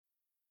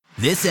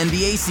This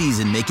NBA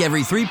season, make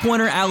every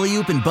three-pointer,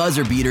 alley-oop, and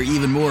buzzer beater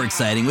even more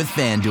exciting with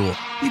FanDuel.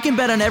 You can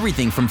bet on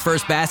everything from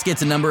first basket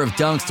to number of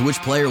dunks to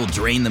which player will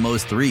drain the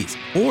most threes.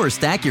 Or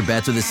stack your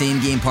bets with a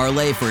same-game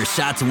parlay for a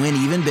shot to win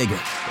even bigger.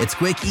 It's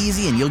quick,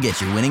 easy, and you'll get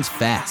your winnings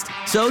fast.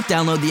 So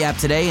download the app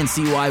today and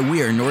see why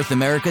we're North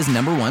America's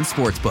 #1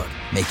 sportsbook.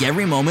 Make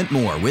every moment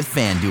more with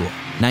FanDuel.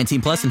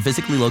 19 plus and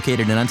physically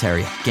located in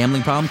Ontario.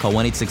 Gambling problem? Call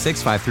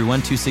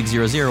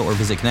 1-866-531-2600 or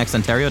visit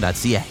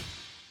connectsontario.ca.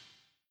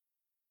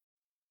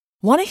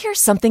 Want to hear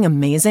something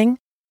amazing?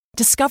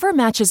 Discover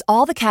matches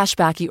all the cash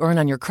back you earn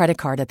on your credit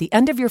card at the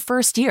end of your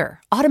first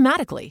year,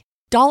 automatically,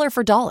 dollar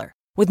for dollar,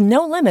 with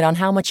no limit on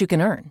how much you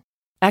can earn.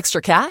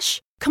 Extra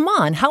cash? Come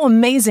on, how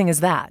amazing is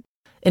that?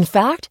 In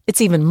fact,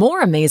 it's even more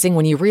amazing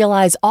when you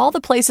realize all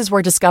the places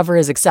where Discover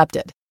is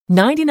accepted.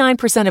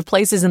 99% of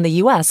places in the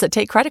U.S. that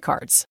take credit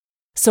cards.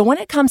 So when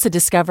it comes to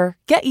Discover,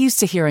 get used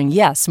to hearing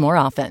yes more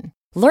often.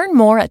 Learn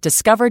more at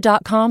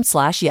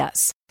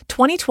discover.com/yes.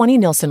 2020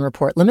 Nielsen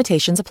Report.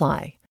 Limitations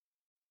apply.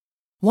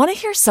 Want to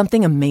hear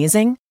something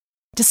amazing?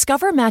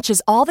 Discover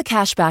matches all the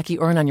cash back you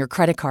earn on your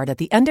credit card at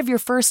the end of your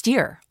first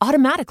year,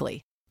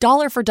 automatically,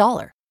 dollar for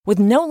dollar, with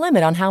no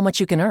limit on how much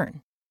you can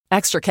earn.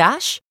 Extra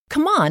cash?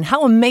 Come on,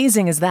 how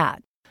amazing is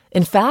that?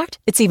 In fact,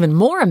 it's even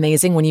more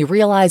amazing when you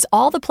realize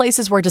all the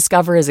places where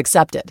Discover is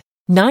accepted.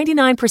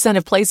 99%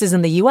 of places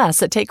in the U.S.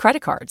 that take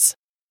credit cards.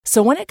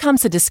 So when it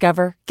comes to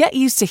Discover, get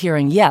used to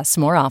hearing yes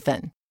more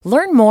often.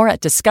 Learn more at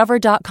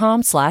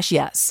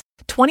discover.com/yes.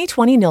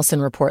 2020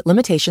 Nielsen Report.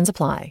 Limitations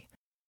apply.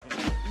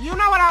 You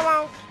know what I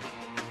want?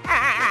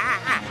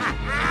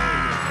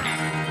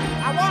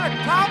 I want to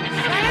talk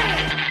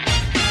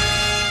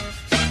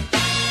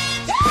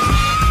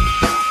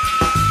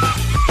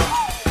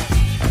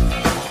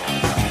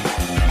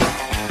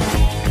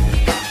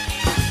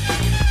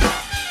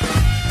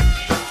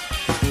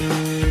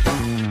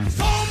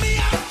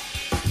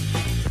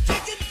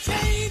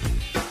sand.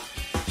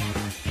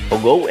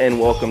 Hello and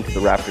welcome to the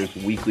Raptors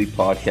Weekly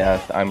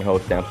Podcast. I'm your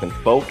host, Samson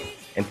Folk,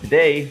 and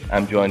today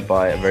I'm joined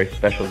by a very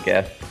special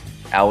guest,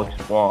 Alex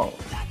Wong.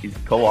 He's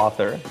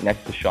co-author,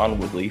 next to Sean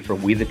Woodley, for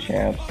We the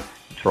Champs,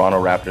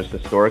 Toronto Raptors'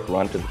 historic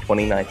run to the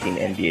 2019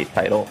 NBA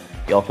title.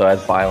 He also has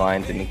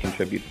bylines and he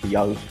contributes to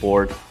Yahoo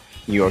Sports,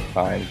 New York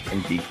Times,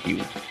 and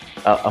GQ.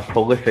 A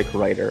prolific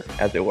writer,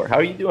 as it were. How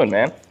are you doing,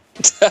 man?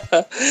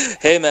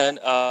 Hey, man.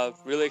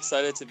 Really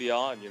excited to be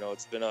on. You know,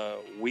 it's been a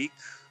week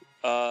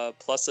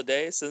plus a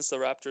day since the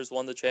Raptors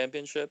won the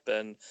championship,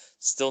 and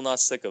still not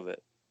sick of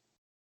it.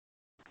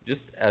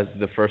 Just as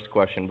the first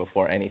question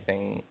before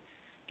anything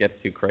gets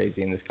too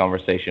crazy in this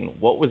conversation,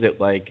 what was it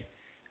like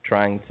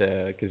trying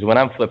to, because when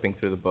I'm flipping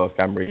through the book,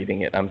 I'm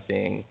reading it, I'm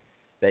seeing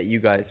that you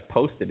guys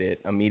posted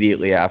it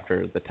immediately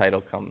after the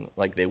title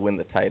like they win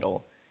the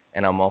title,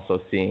 and I'm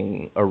also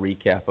seeing a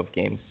recap of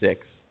Game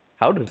 6.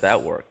 How does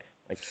that work?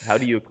 Like, how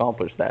do you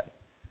accomplish that?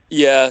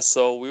 Yeah,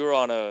 so we were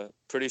on a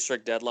pretty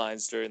strict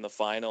deadlines during the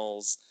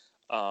finals,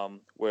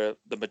 where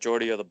the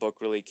majority of the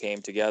book really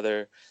came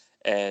together.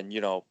 And,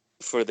 you know,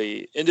 for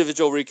the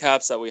individual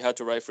recaps that we had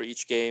to write for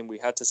each game, we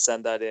had to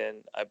send that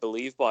in, I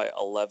believe, by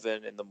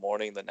 11 in the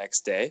morning the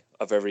next day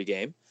of every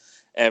game.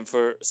 And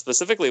for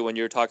specifically when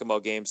you're talking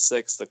about Game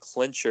 6, the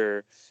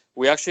clincher,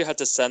 we actually had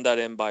to send that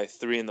in by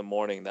 3 in the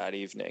morning that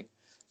evening.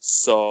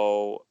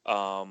 So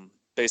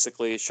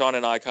basically, Sean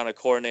and I kind of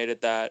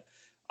coordinated that.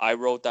 I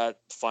wrote that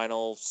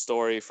final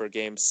story for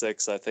Game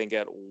 6, I think,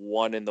 at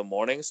 1 in the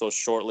morning, so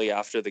shortly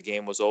after the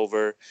game was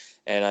over.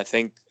 And I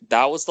think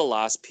that was the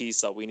last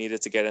piece that we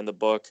needed to get in the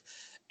book.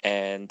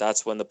 And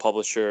that's when the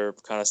publisher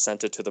kind of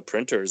sent it to the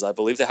printers. I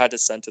believe they had to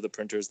send to the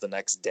printers the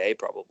next day,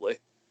 probably.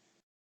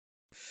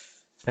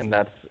 And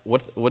that's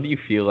what do you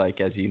feel like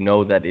as you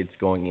know that it's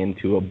going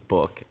into a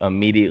book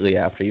immediately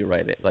after you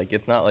write it? Like,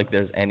 it's not like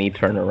there's any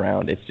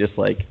turnaround. It's just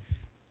like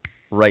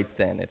right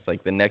then. It's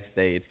like the next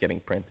day it's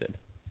getting printed.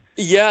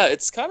 Yeah,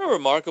 it's kind of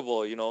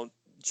remarkable, you know,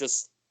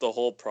 just the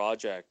whole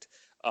project.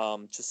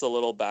 Just a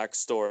little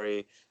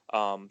backstory.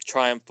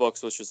 Triumph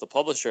Books, which was the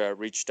publisher,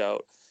 reached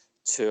out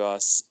to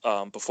us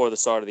before the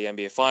start of the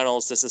NBA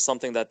Finals. This is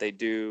something that they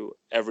do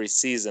every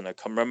season, a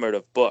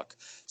commemorative book.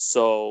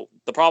 So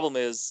the problem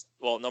is,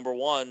 well, number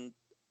one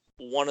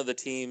of the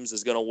teams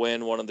is going to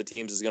win, one of the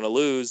teams is going to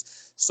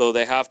lose. So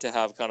they have to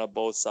have kind of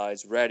both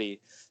sides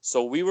ready.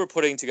 So we were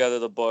putting together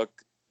the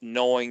book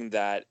knowing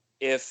that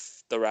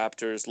if the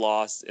Raptors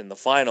lost in the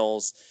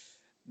finals,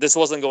 this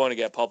wasn't going to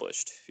get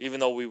published, even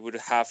though we would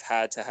have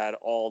had to had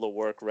all the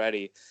work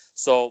ready.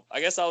 So I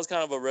guess that was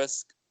kind of a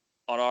risk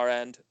on our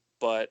end,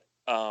 but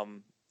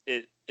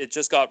it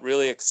just got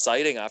really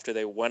exciting after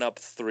they went up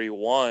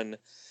 3-1.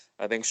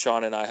 I think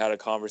Sean and I had a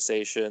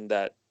conversation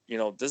that, you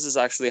know, this is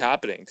actually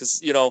happening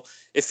because, you know,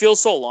 it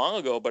feels so long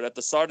ago, but at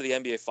the start of the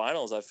NBA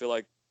Finals, I feel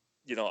like,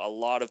 you know, a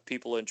lot of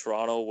people in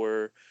Toronto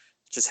were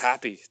just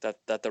happy that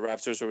the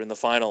Raptors were in the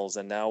finals,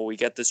 and now we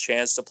get this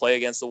chance to play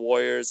against the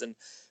Warriors, and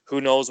who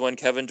knows when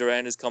Kevin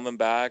Durant is coming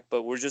back,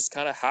 but we're just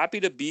kind of happy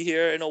to be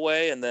here in a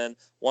way. And then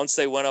once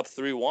they went up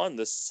 3-1,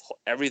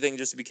 everything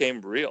just became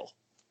real.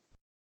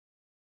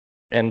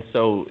 And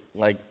so,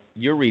 like,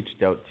 you're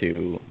reached out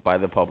to by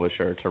the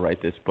publisher to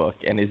write this book,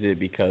 and is it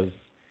because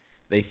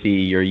they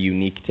see your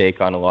unique take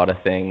on a lot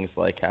of things,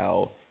 like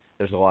how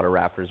there's a lot of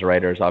Raptors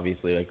writers,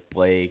 obviously, like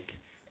Blake,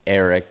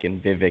 Eric,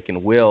 and Vivek,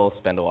 and Will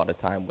spend a lot of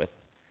time with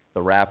the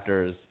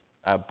Raptors.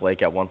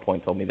 Blake at one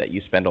point told me that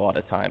you spend a lot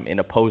of time in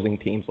opposing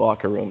teams'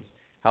 locker rooms.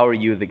 How are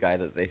you the guy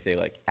that they say,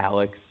 like,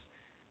 Alex,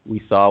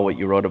 we saw what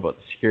you wrote about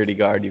the security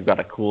guard. You've got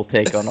a cool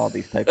take on all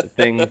these types of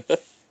things.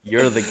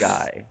 You're the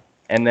guy.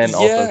 And then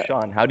also, Yeah.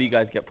 Sean, how do you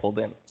guys get pulled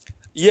in?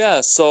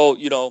 Yeah, so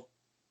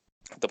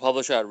the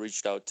publisher had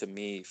reached out to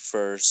me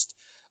first,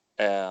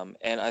 and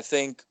I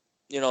think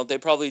they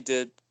probably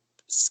did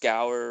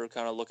scour,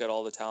 kind of look at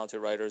all the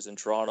talented writers in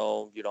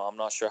Toronto. I'm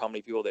not sure how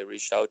many people they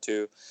reached out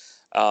to.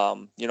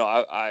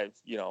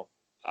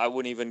 I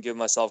wouldn't even give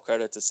myself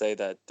credit to say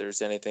that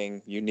there's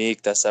anything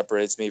unique that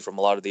separates me from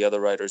a lot of the other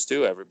writers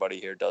too. Everybody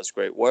here does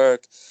great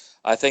work.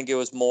 I think it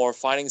was more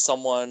finding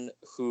someone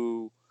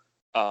who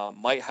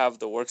might have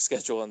the work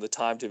schedule and the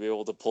time to be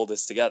able to pull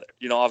this together.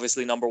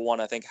 Obviously, number one,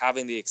 I think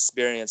having the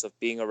experience of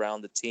being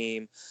around the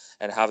team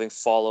and having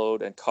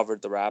followed and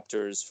covered the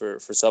Raptors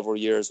for several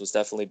years was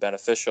definitely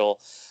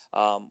beneficial.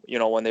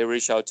 When they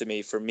reached out to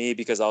me, for me,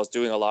 because I was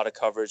doing a lot of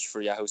coverage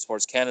for Yahoo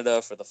Sports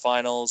Canada for the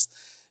finals,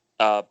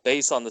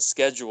 based on the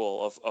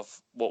schedule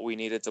of what we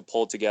needed to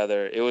pull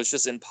together, it was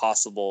just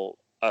impossible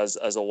as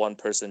a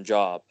one-person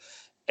job.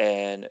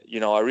 And,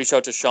 I reached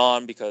out to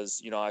Sean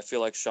because, I feel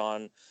like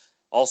Sean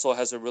also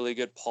has a really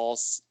good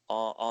pulse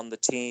on the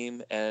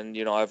team. And,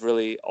 I've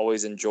really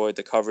always enjoyed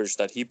the coverage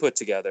that he put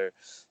together.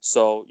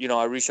 So,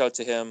 I reached out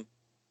to him,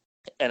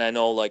 and I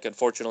know, like,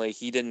 unfortunately,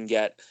 he didn't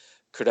get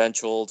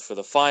credentialed for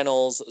the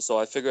finals. So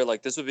I figured,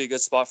 like, this would be a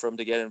good spot for him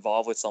to get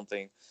involved with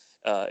something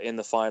in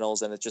the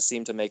finals. And it just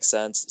seemed to make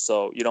sense.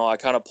 So, I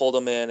kind of pulled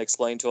him in,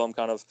 explained to him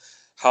kind of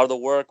how the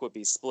work would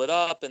be split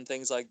up and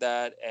things like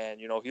that.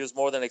 And, he was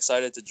more than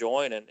excited to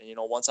join. And,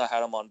 once I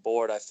had him on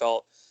board, I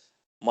felt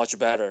much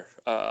better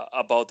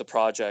about the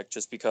project,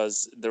 just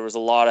because there was a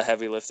lot of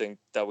heavy lifting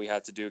that we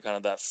had to do kind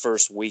of that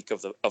first week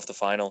of the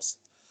finals.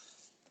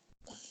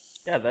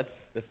 Yeah, that's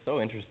so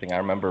interesting. I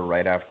remember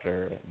right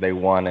after they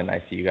won and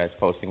I see you guys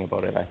posting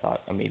about it, I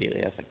thought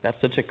immediately, I was like,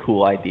 that's such a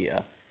cool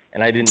idea.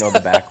 And I didn't know the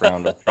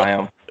background of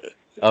Triumph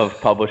of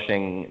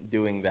publishing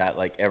doing that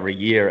like every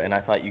year. And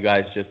I thought you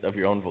guys just of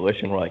your own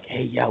volition were like,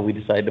 hey, yeah, we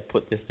decided to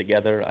put this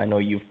together. I know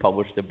you've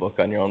published a book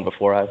on your own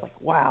before. I was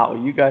like, wow,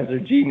 you guys are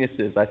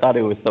geniuses. I thought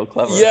it was so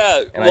clever.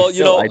 Yeah, and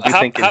well, I do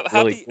think it's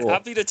really cool.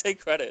 Happy to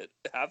take credit.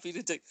 Happy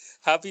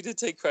to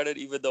take credit,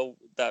 even though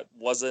that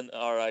wasn't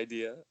our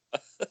idea.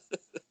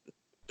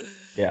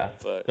 Yeah.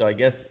 But so I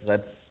guess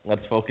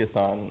let's focus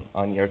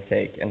on your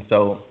take. And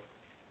so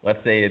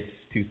let's say it's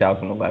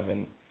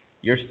 2011.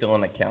 You're still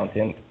an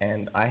accountant,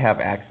 and I have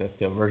access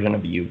to a version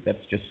of you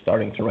that's just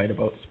starting to write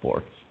about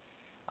sports.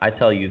 I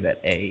tell you that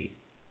A,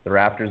 the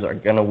Raptors are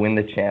going to win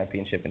the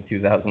championship in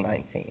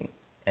 2019,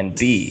 and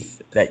B,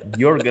 that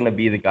you're going to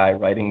be the guy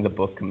writing the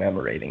book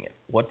commemorating it.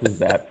 What does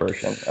that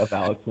version of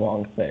Alex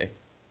Wong say?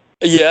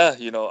 yeah,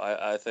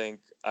 I think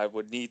I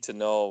would need to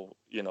know,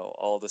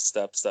 all the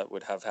steps that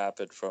would have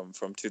happened from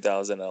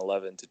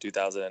 2011 to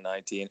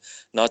 2019,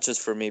 not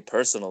just for me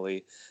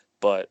personally,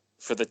 but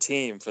for the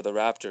team, for the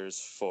Raptors,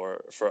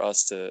 for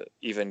us to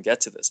even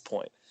get to this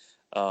point.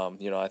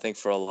 I think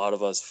for a lot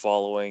of us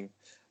following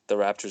the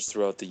Raptors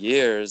throughout the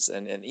years,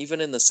 and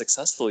even in the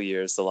successful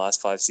years, the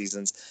last 5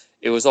 seasons,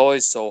 it was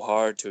always so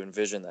hard to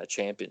envision that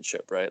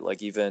championship, right?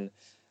 Like even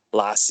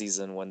last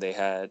season when they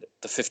had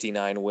the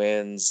 59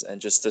 wins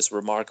and just this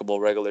remarkable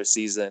regular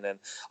season. And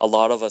a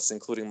lot of us,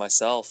 including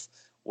myself,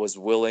 was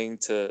willing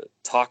to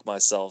talk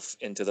myself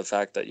into the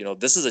fact that,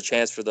 this is a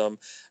chance for them,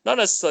 not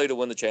necessarily to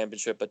win the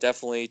championship, but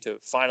definitely to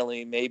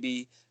finally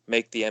maybe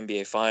make the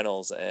NBA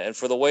Finals. And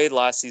for the way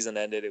last season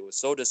ended, it was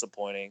so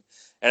disappointing.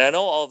 And I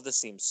know all of this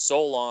seems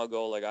so long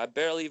ago. Like, I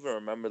barely even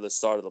remember the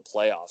start of the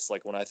playoffs.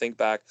 Like, when I think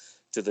back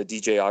to the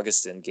DJ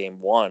Augustin game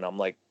 1, I'm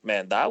like,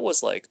 man, that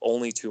was like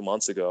only 2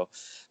 months ago.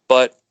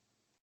 But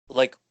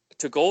like,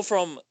 to go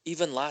from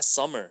even last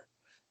summer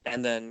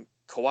and then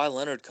Kawhi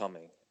Leonard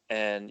coming,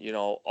 and,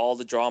 all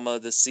the drama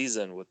this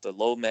season with the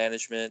low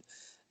management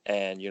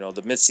and,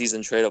 the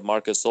midseason trade of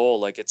Marc Gasol,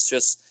 like, it's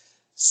just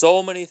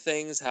so many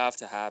things have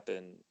to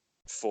happen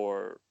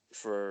for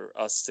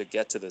us to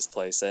get to this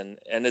place. And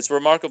it's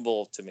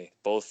remarkable to me,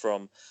 both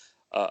from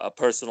a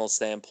personal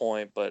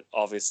standpoint, but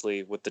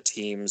obviously with the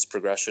team's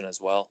progression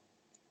as well.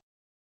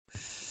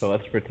 So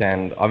let's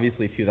pretend,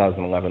 obviously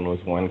 2011 was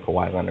when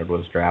Kawhi Leonard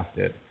was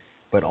drafted,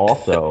 but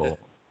also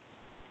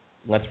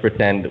let's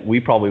pretend we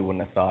probably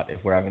wouldn't have thought,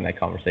 if we're having that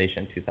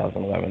conversation in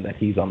 2011, that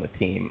he's on the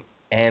team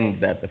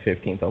and that the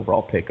 15th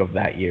overall pick of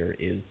that year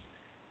is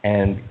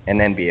an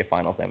NBA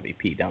Finals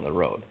MVP down the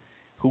road.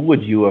 Who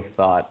would you have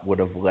thought would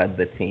have led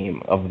the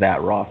team of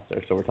that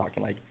roster? So we're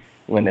talking like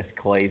Linus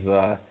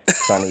Kleza,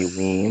 Sonny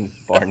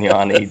Weems,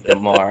 Bargnani,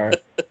 DeMar.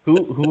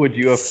 Who would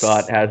you have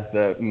thought has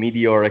the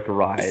meteoric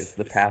rise,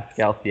 the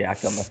Pascal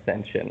Siakam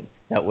ascension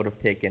that would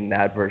have taken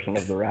that version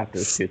of the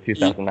Raptors to a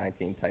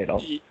 2019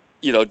 title?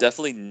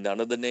 definitely none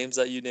of the names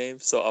that you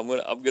named. So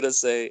I'm gonna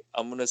say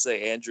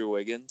Andrew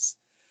Wiggins,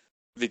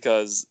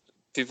 because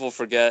people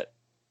forget,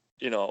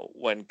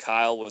 when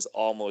Kyle was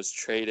almost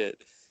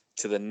traded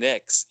to the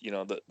Knicks,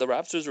 the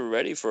Raptors were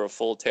ready for a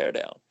full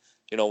teardown.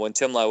 When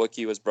Tim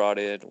Lewicki was brought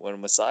in,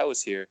 when Masai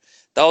was here,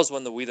 that was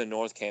when the We the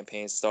North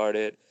campaign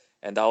started,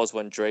 and that was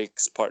when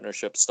Drake's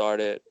partnership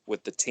started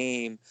with the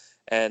team.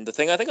 And the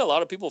thing I think a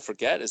lot of people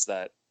forget is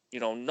that,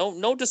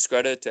 no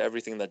discredit to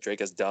everything that Drake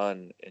has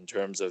done in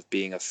terms of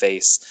being a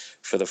face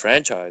for the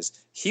franchise.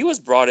 He was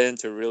brought in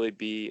to really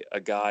be a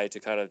guy to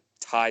kind of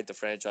tide the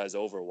franchise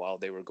over while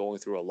they were going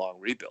through a long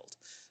rebuild.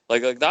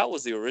 Like that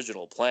was the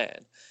original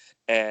plan.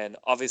 And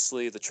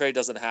obviously the trade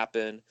doesn't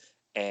happen,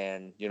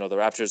 and the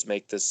Raptors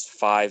make this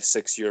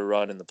 5-6 year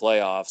run in the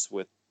playoffs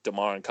with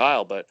DeMar and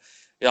Kyle. But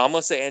I'm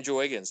gonna say Andrew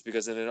Wiggins,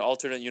 because in an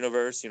alternate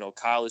universe,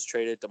 Kyle is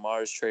traded,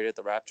 DeMar is traded,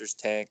 the Raptors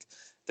tank,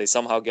 they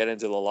somehow get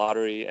into the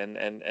lottery, and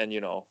I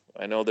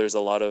know there's a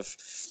lot of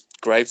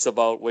gripes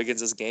about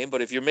Wiggins' game,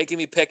 but if you're making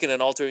me pick in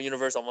an alternate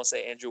universe, I'm gonna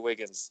say Andrew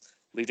Wiggins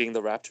leading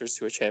the Raptors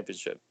to a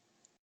championship.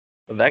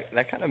 Well,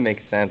 that kind of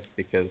makes sense,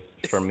 because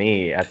for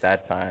me at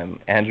that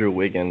time, Andrew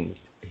Wiggins,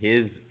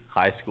 his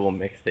high school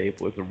mixtape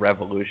was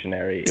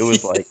revolutionary. It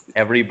was like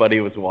everybody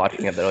was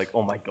watching it. They're like,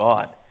 oh my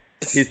God.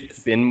 His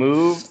spin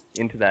move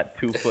into that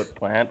 2-foot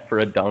plant for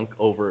a dunk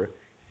over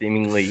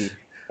seemingly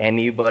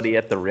anybody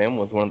at the rim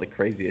was one of the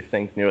craziest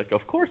things. And you're like,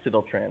 of course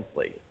it'll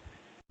translate.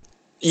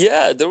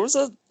 Yeah, there was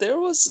a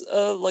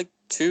like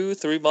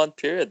 2-3 month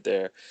period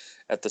there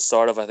at the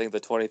start of, I think,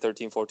 the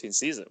 2013-14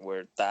 season,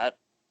 where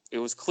it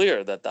was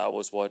clear that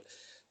was what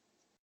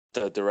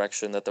the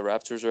direction that the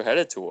Raptors were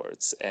headed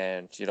towards.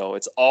 And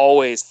it's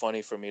always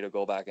funny for me to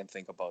go back and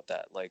think about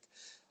that. Like,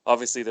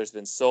 obviously there's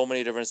been so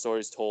many different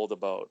stories told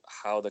about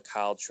how the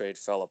Kyle trade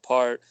fell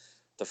apart.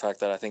 The fact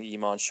that I think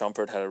Iman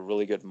Shumpert had a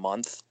really good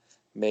month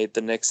made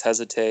the Knicks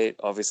hesitate.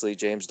 Obviously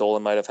James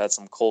Dolan might have had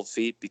some cold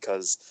feet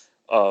because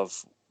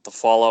of the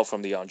fallout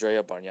from the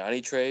Andrea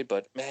Bargnani trade.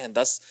 But man,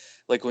 that's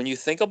like, when you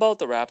think about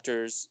the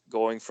Raptors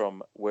going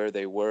from where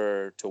they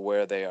were to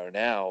where they are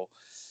now,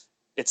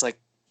 it's like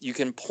you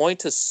can point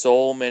to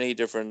so many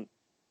different,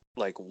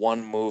 like,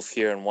 one move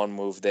here and one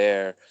move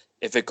there.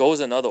 If it goes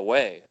another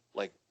way,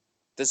 like,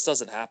 this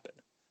doesn't happen.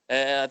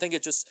 And I think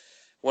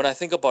when I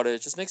think about it,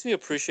 it just makes me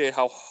appreciate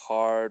how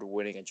hard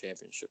winning a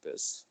championship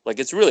is. Like,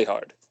 it's really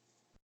hard.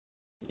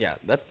 Yeah,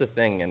 that's the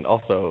thing. And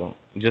also,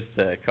 just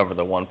to cover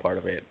the one part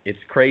of it, it's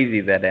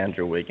crazy that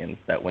Andrew Wiggins,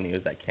 that when he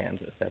was at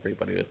Kansas,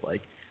 everybody was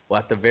like,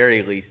 well, at the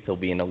very least, he'll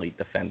be an elite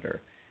defender.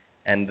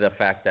 And the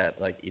fact that,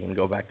 like, even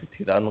go back to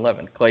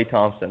 2011, Klay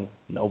Thompson,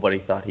 nobody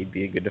thought he'd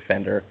be a good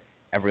defender.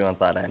 Everyone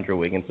thought Andrew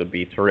Wiggins would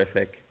be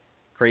terrific.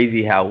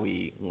 Crazy how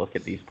we look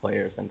at these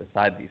players and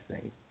decide these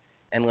things.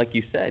 And like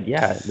you said,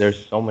 yeah,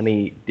 there's so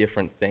many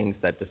different things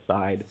that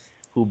decide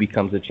who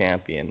becomes a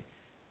champion.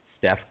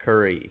 Steph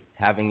Curry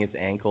having his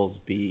ankles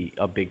be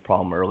a big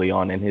problem early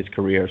on in his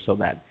career so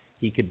that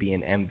he could be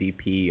an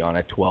MVP on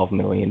a $12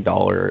 million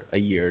a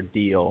year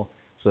deal,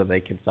 so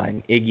they could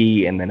sign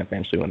Iggy, and then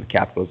eventually when the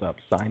cap goes up,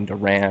 sign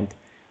Durant.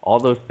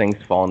 All those things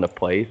fall into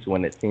place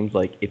when it seems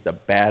like it's a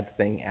bad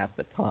thing at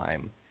the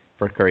time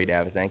for Curry to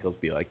have his ankles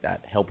be like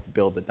that, helped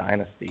build the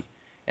dynasty.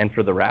 And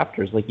for the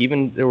Raptors, like,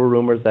 even there were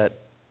rumors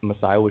that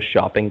Masai was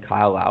shopping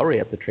Kyle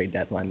Lowry at the trade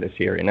deadline this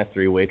year in a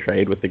 3-way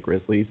trade with the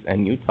Grizzlies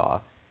and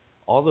Utah.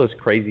 All those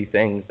crazy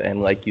things.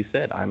 And like you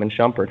said, Iman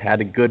Shumpert had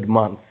a good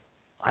month.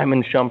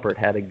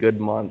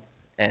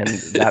 And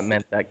that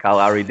meant that Kyle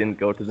Lowry didn't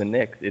go to the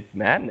Knicks. It's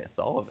madness,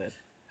 all of it.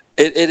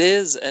 It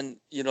is. And,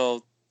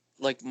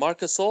 like, Marc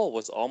Gasol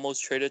was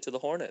almost traded to the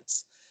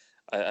Hornets.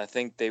 I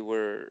think they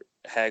were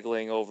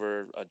haggling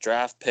over a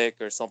draft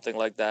pick or something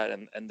like that,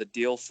 and the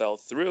deal fell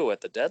through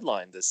at the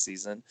deadline this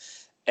season.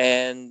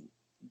 And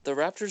the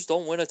Raptors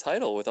don't win a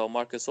title without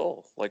Marc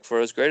Gasol. Like, for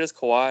as great as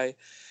Kawhi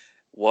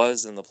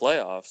was in the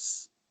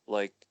playoffs,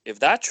 like, if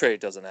that trade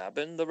doesn't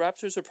happen, the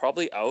Raptors are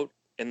probably out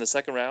in the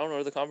second round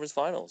or the conference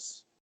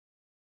finals.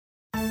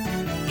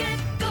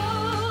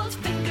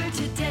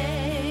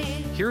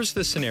 Here's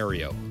the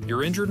scenario.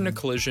 You're injured in a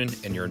collision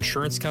and your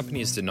insurance company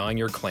is denying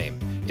your claim.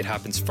 It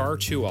happens far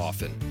too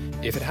often.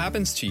 If it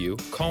happens to you,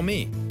 call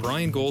me,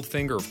 Brian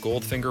Goldfinger of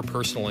Goldfinger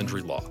Personal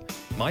Injury Law.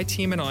 My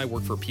team and I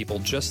work for people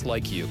just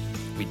like you.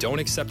 We don't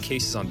accept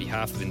cases on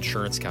behalf of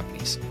insurance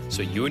companies,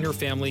 so you and your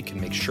family can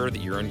make sure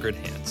that you're in good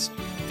hands.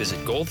 Visit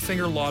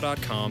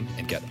goldfingerlaw.com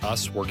and get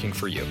us working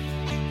for you.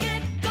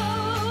 Get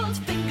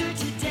Goldfinger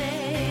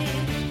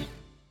today.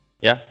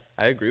 Yeah,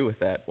 I agree with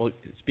that. Well,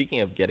 speaking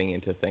of getting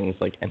into things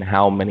like, and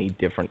how many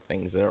different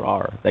things there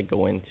are that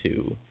go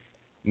into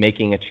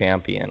making a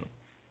champion,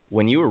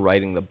 when you were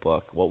writing the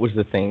book, what was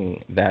the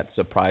thing that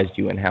surprised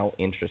you and how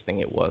interesting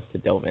it was to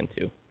delve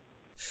into?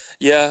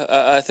 Yeah,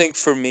 I think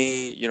for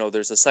me,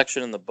 there's a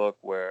section in the book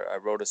where I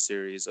wrote a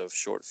series of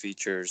short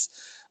features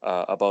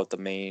about the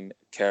main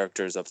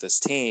characters of this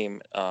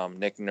team,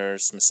 Nick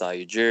Nurse,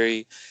 Masai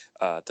Ujiri,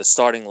 the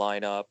starting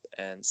lineup,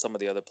 and some of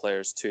the other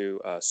players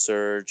too,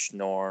 Serge,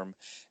 Norm,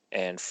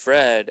 and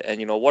Fred.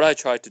 And, what I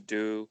tried to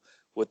do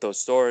with those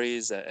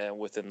stories and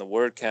within the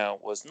word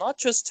count was not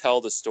just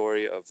tell the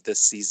story of this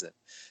season,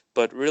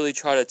 but really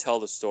try to tell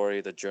the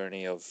story, the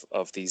journey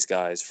of these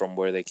guys from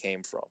where they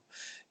came from,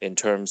 in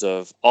terms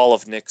of all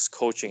of Nick's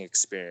coaching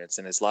experience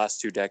in his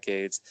last 2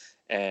 decades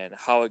and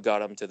how it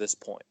got him to this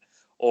point.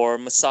 Or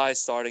Masai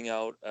starting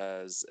out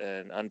as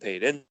an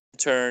unpaid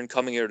intern,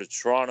 coming here to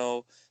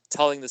Toronto,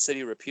 telling the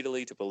city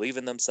repeatedly to believe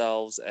in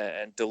themselves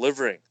and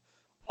delivering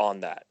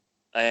on that.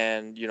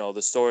 And,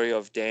 the story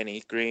of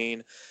Danny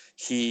Green,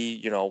 he,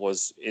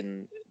 was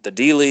in the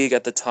D League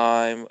at the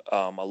time,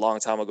 a long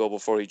time ago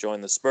before he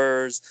joined the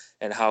Spurs,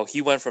 and how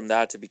he went from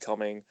that to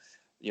becoming,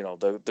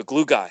 the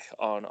glue guy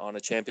on a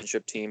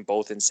championship team,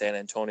 both in San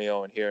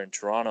Antonio and here in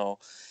Toronto.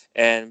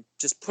 And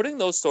just putting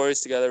those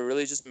stories together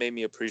really just made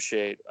me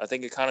appreciate, I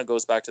think it kind of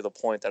goes back to the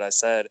point that I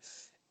said,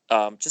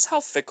 just how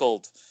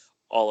fickle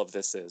all of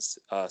this is,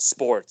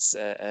 sports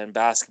and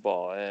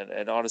basketball,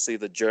 and honestly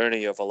the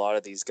journey of a lot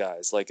of these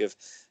guys. Like if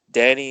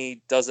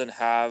Danny doesn't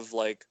have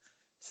like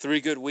 3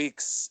 good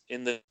weeks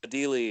in the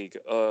D League,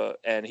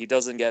 and he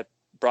doesn't get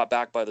brought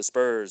back by the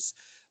Spurs,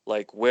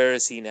 like where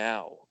is he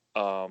now?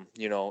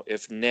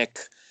 If Nick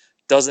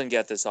doesn't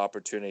get this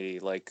opportunity,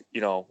 like,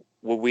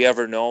 would we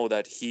ever know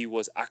that he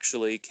was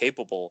actually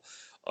capable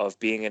of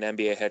being an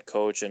NBA head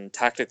coach and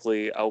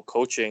tactically out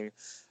coaching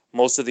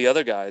most of the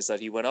other guys that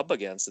he went up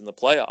against in the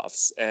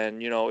playoffs?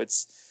 And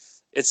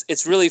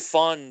it's really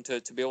fun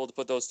to be able to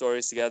put those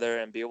stories together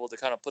and be able to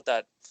kind of put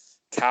that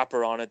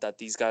capper on it that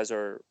these guys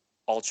are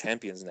all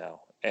champions now.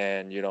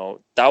 And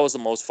that was the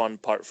most fun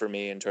part for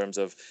me in terms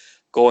of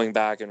going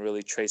back and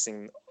really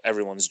tracing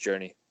everyone's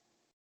journey.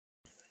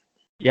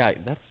 Yeah,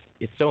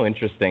 it's so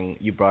interesting.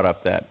 You brought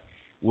up that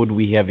would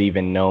we have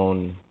even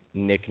known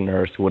Nick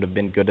Nurse would have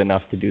been good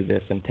enough to do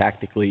this and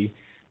tactically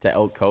to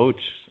outcoach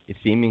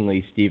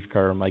seemingly Steve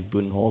Kerr, Mike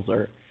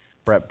Budenholzer,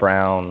 Brett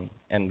Brown,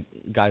 and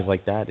guys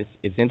like that.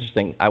 It's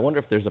interesting. I wonder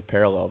if there's a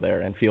parallel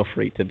there, and feel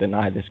free to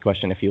deny this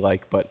question if you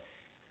like, but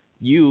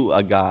you,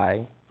 a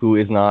guy who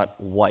is not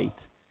white,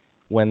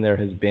 when there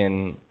has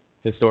been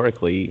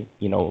historically,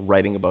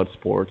 writing about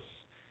sports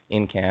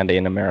in Canada,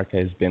 in America,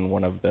 has been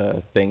one of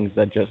the things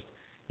that just,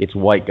 it's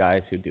white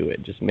guys who do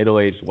it, just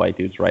middle-aged white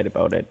dudes write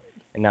about it.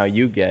 And now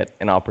you get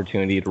an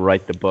opportunity to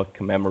write the book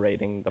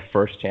commemorating the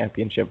first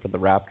championship for the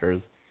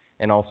Raptors.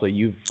 And also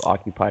you've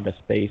occupied a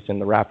space in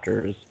the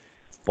Raptors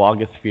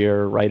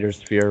blogosphere,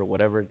 writersphere,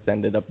 whatever it's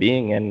ended up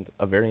being, and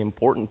a very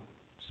important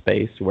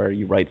space where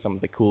you write some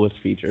of the coolest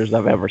features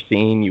I've ever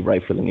seen. You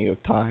write for the New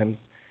York Times.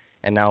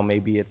 And now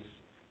maybe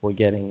we're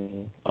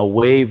getting a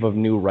wave of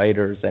new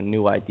writers and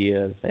new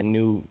ideas and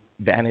new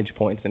vantage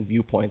points and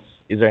viewpoints.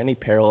 Is there any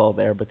parallel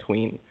there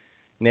between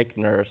Nick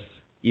Nurse,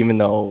 even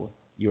though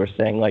you were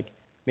saying like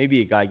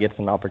maybe a guy gets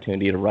an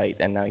opportunity to write,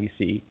 and now you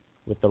see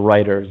with the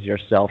writers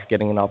yourself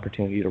getting an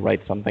opportunity to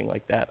write something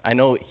like that? I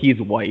know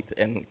he's white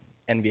and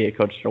NBA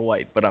coaches are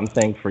white, but I'm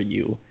saying for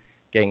you,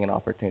 getting an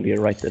opportunity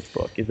to write this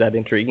book, is that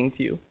intriguing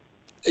to you?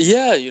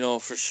 Yeah,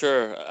 for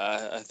sure.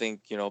 I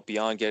think,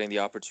 beyond getting the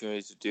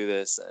opportunity to do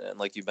this, and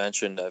like you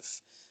mentioned,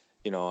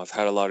 I've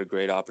had a lot of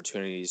great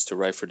opportunities to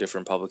write for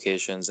different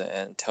publications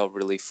and tell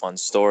really fun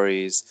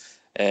stories.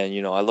 And,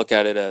 I look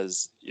at it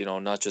as,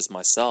 not just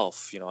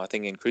myself, I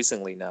think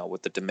increasingly now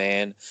with the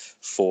demand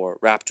for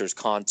Raptors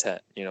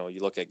content, you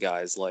look at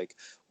guys like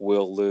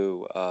Will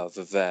Liu,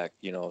 Vivek,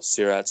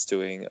 Sirat's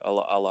doing a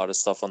lot of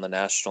stuff on the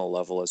national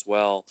level as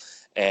well.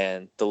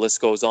 And the list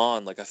goes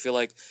on. Like, I feel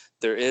like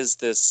there is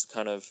this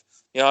kind of,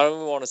 I don't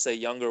even want to say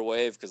younger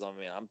wave because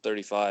I'm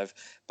 35,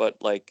 but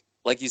like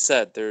you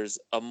said, there's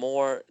a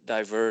more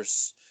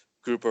diverse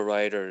group of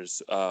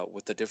writers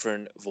with a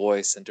different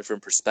voice and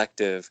different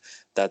perspective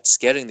that's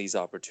getting these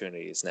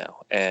opportunities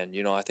now. And,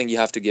 I think you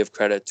have to give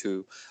credit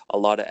to a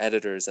lot of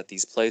editors at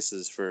these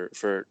places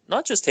for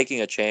not just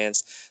taking a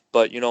chance,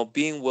 but,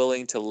 being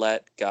willing to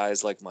let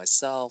guys like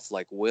myself,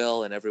 like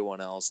Will and everyone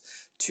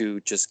else to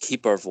just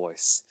keep our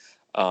voice.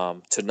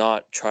 To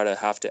not try to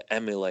have to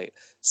emulate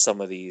some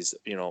of these,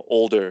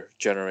 older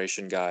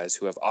generation guys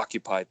who have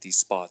occupied these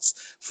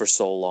spots for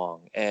so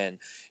long. And,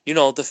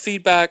 the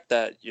feedback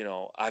that,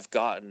 I've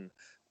gotten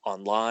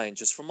online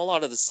just from a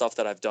lot of the stuff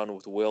that I've done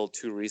with Will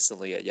too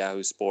recently at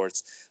Yahoo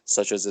Sports,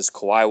 such as this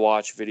Kawhi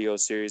Watch video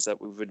series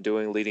that we've been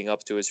doing leading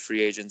up to his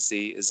free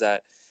agency, is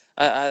that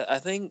I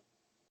think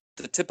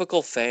the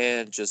typical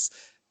fan just,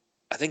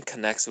 I think,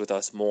 connects with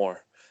us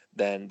more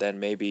than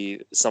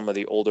maybe some of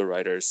the older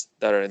writers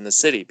that are in the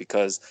city,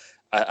 because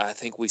I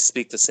think we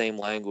speak the same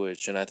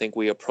language and I think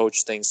we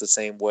approach things the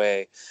same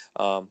way.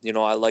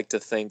 I like to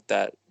think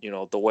that,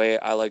 the way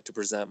I like to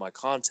present my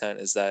content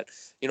is that,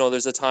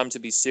 there's a time to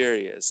be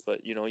serious,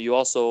 but, you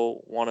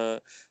also want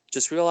to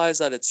just realize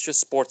that it's just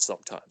sports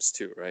sometimes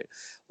too, right?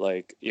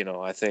 Like,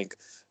 I think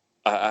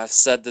I've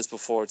said this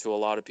before to a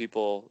lot of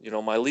people.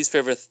 My least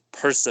favorite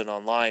person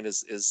online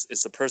is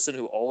the person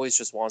who always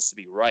just wants to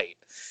be right.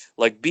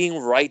 Like being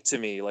right to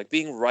me, like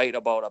being right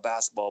about a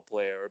basketball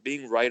player or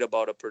being right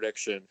about a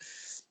prediction,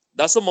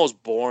 that's the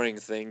most boring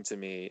thing to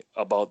me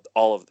about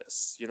all of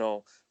this. You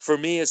know, for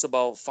me, it's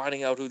about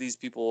finding out who these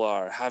people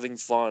are, having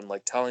fun,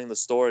 like telling the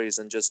stories,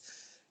 and just,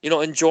 you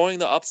know, enjoying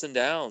the ups and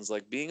downs,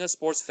 like being a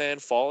sports fan,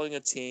 following a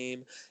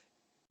team,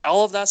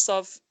 all of that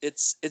stuff.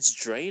 It's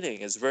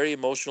draining. It's very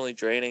emotionally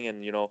draining.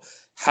 And, you know,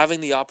 having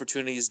the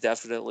opportunities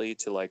definitely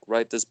to like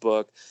write this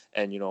book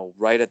and, you know,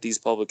 write at these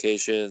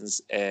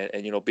publications,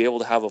 and you know, be able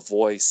to have a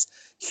voice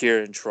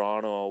here in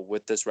Toronto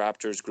with this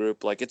Raptors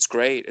group, like it's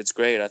great. It's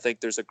great. I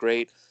think there's a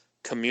great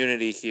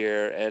community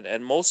here,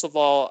 and most of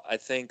all, I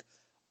think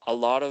a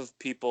lot of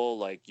people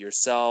like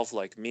yourself,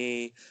 like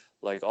me,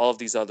 like all of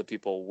these other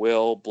people,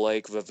 Will,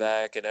 Blake,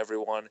 Vivek, and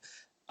everyone,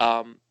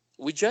 um,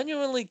 we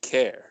genuinely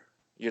care,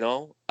 you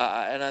know,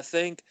 and I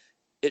think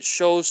it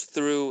shows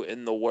through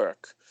in the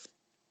work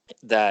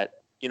that,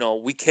 you know,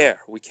 we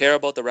care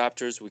about the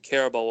Raptors, we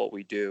care about what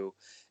we do.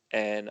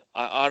 And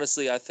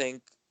honestly, I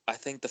think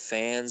the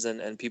fans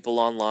and people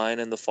online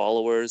and the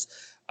followers,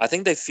 I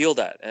think they feel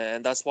that,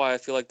 and that's why I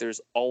feel like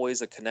there's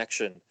always a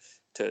connection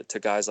to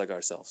guys like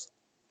ourselves.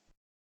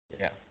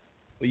 Yeah.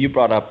 Well, you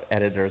brought up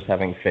editors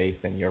having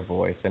faith in your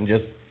voice, and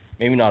just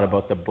maybe not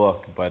about the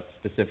book, but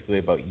specifically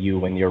about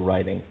you and your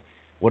writing.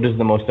 What is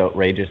the most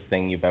outrageous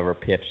thing you've ever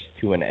pitched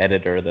to an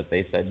editor that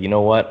they said, you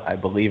know what, I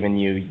believe in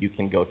you, you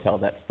can go tell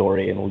that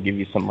story and we'll give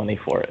you some money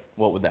for it?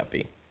 What would that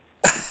be?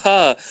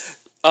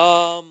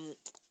 um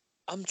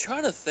I'm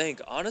trying to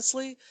think.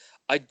 Honestly,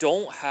 I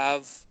don't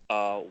have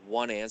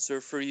one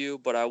answer for you,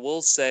 but I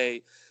will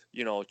say,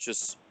 you know,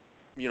 just,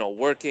 you know,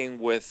 working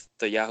with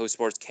the Yahoo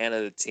Sports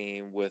Canada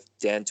team with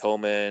Dan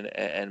Toman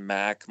and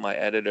Mac, my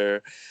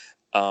editor,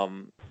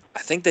 um, I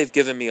think they've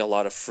given me a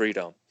lot of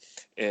freedom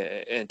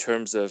in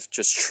terms of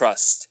just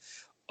trust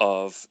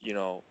of, you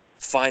know,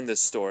 find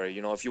this story.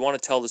 You know, if you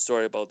want to tell the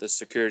story about this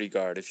security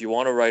guard, if you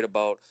want to write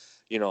about,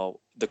 you know,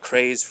 the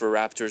craze for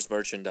Raptors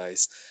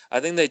merchandise, I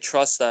think they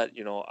trust that,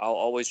 you know, I'll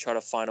always try to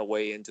find a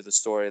way into the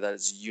story that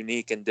is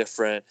unique and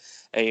different.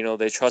 And, you know,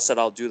 they trust that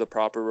I'll do the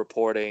proper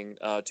reporting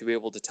to be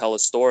able to tell a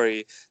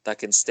story that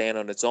can stand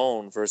on its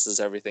own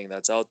versus everything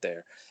that's out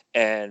there.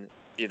 And,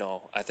 you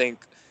know, I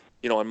think,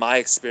 you know, in my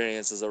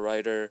experience as a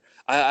writer,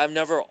 I've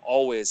never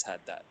always had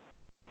that.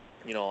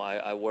 You know,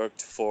 I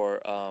worked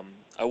for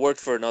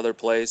another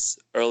place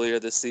earlier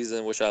this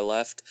season, which I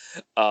left,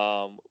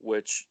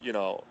 which, you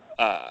know,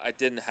 I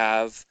didn't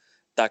have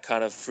that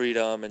kind of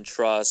freedom and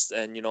trust.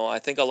 And, you know, I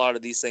think a lot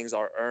of these things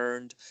are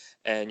earned,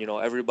 and, you know,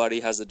 everybody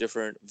has a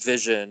different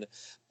vision.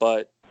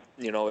 But,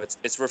 you know,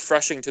 it's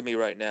refreshing to me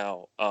right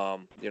now.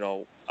 You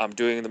know, I'm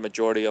doing the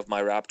majority of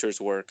my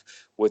Raptors work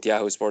with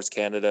Yahoo Sports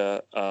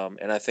Canada,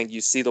 and I think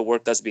you see the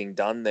work that's being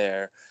done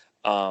there.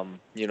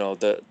 You know,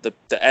 the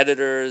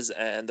editors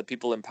and the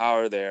people in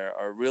power there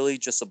are really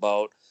just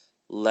about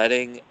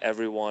letting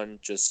everyone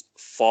just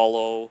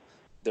follow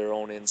their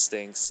own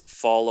instincts,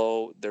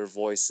 follow their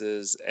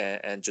voices,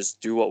 and just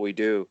do what we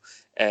do.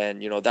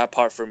 And, you know, that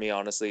part for me,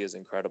 honestly, is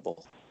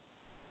incredible.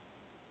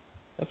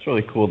 That's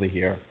really cool to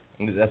hear.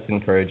 And that's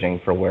encouraging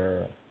for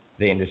where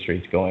the industry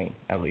is going,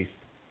 at least.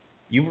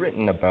 You've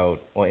written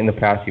about, well, in the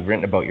past, you've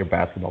written about your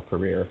basketball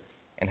career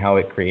and how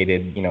it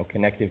created, you know,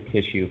 connective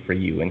tissue for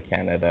you in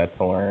Canada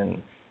to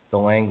learn the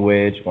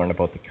language, learn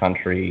about the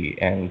country,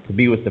 and to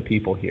be with the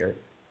people here.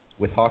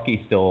 With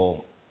hockey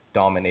still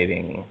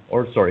dominating,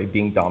 or sorry,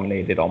 being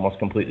dominated almost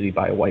completely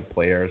by white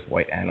players,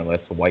 white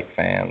analysts, white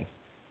fans,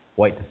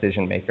 white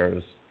decision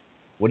makers,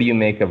 what do you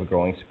make of a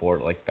growing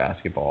sport like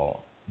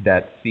basketball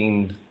that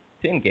seems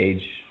to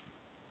engage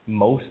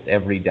most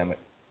every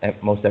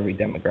most every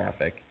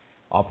demographic,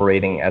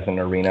 operating as an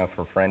arena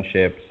for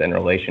friendships and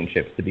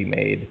relationships to be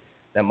made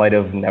that might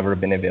have never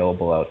been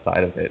available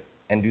outside of it?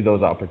 And do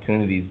those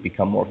opportunities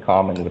become more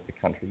common with the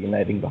country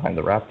uniting behind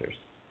the Raptors?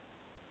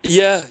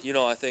 Yeah, you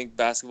know, I think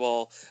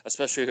basketball,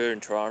 especially here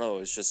in Toronto,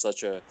 is just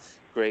such a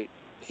great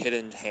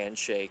hidden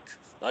handshake.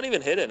 Not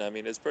even hidden. I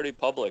mean, it's pretty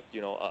public, you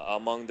know,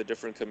 among the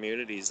different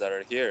communities that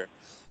are here.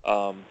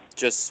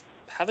 Just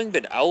having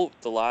been out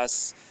the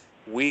last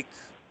week,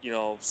 you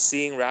know,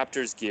 seeing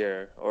Raptors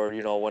gear, or,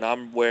 you know, when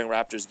I'm wearing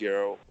Raptors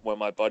gear, or when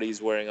my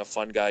buddy's wearing a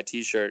Fun Guy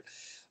t-shirt,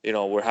 you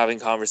know, we're having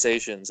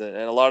conversations. And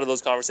a lot of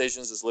those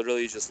conversations is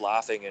literally just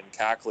laughing and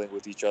cackling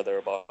with each other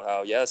about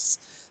how,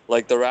 yes,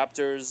 like the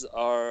Raptors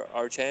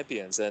are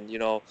champions. And, you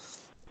know,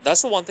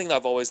 that's the one thing that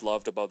I've always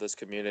loved about this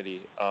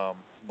community,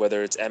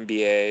 whether it's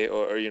NBA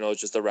or, you know,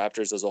 just the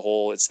Raptors as a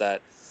whole. It's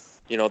that,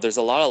 you know, there's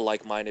a lot of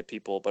like-minded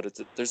people, but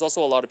there's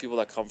also a lot of people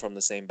that come from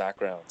the same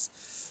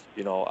backgrounds.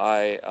 You know,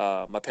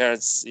 my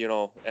parents, you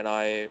know, and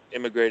I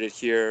immigrated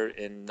here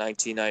in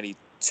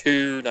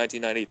 1992,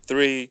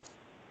 1993,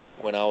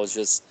 when I was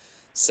just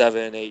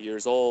 7, 8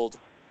 years old.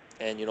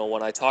 And, you know,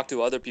 when I talk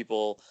to other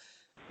people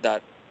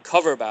that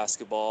cover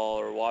basketball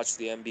or watch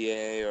the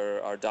NBA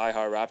or are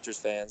diehard Raptors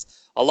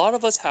fans, a lot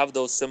of us have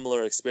those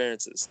similar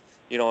experiences.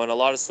 You know, and a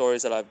lot of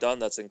stories that I've done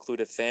that's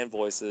included fan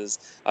voices,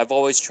 I've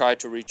always tried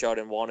to reach out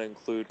and want to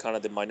include kind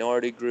of the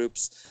minority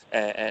groups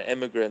and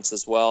immigrants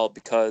as well,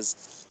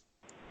 because,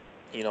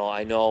 you know,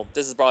 I know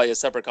this is probably a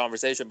separate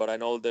conversation, but I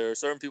know there are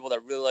certain people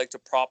that really like to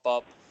prop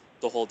up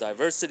the whole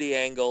diversity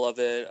angle of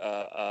it,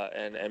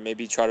 and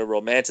maybe try to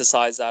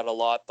romanticize that a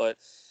lot. But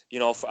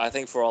I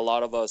think for a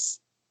lot of us,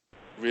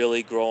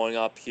 really growing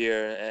up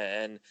here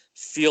and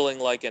feeling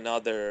like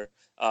another,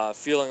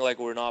 feeling like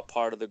we're not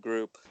part of the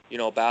group,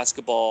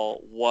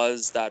 basketball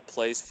was that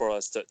place for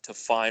us to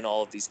find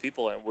all of these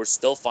people, and we're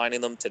still finding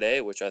them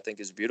today, which I think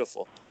is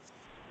beautiful.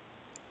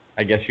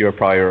 I guess you were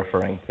probably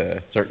referring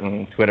to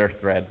certain Twitter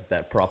threads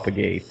that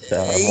propagate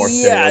more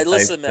stereotypes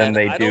listen, man, than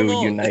they I do don't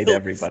know. unite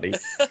everybody.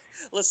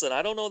 Listen,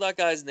 I don't know that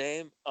guy's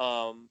name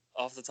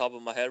off the top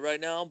of my head right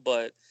now,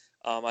 but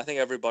I think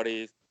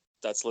everybody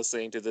that's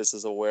listening to this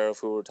is aware of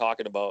who we're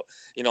talking about.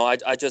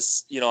 I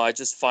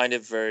just find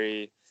it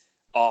very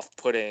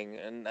off-putting,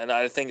 and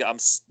I think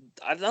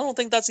I don't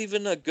think that's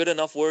even a good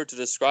enough word to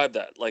describe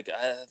that. Like,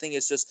 I think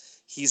it's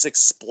just he's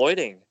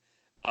exploiting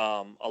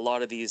a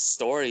lot of these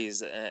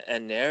stories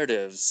and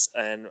narratives,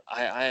 and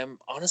I am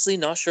honestly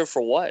not sure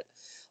for what.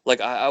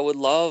 Like, I would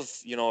love,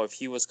 if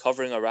he was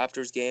covering a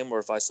Raptors game, or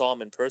if I saw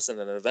him in person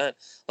at an event,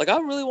 like, I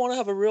really want to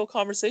have a real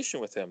conversation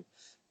with him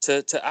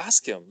to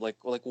ask him, like,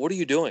 what are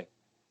you doing?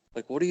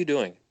 Like, what are you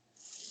doing?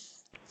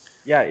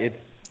 Yeah, it's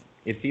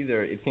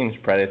either it seems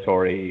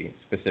predatory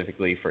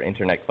specifically for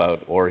internet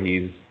clout, or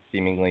he's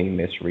seemingly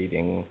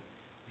misreading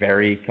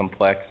very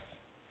complex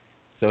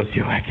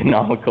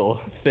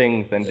socioeconomical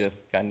things and just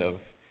kind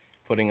of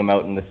putting them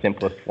out in the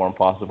simplest form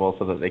possible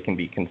so that they can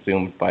be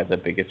consumed by the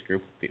biggest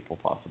group of people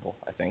possible,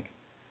 I think.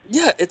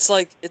 Yeah, it's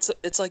like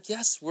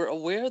yes, we're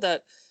aware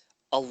that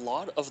a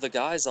lot of the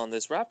guys on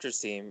this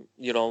Raptors team,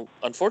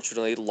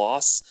 unfortunately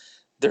lost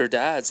their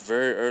dads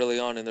very early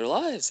on in their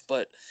lives,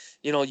 but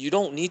you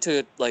don't need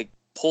to like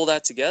pull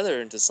that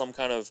together into some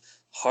kind of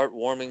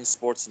heartwarming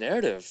sports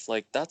narrative.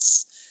 Like,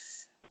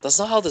 that's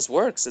not how this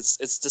works.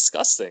 It's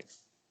disgusting.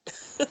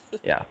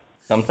 Yeah.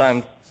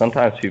 Sometimes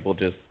people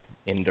just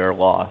endure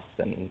loss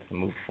and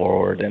move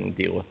forward and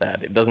deal with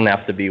that. It doesn't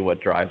have to be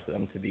what drives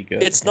them to be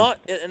good. It's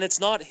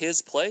not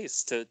his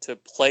place to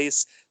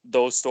place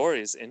those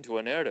stories into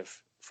a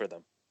narrative for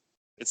them.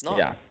 It's not.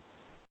 Yeah.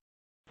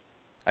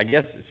 I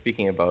guess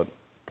speaking about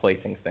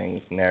placing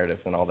things,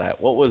 narratives and all that,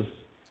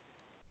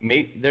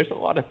 there's a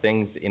lot of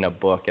things in a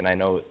book, and I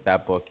know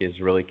that book is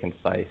really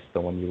concise,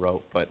 the one you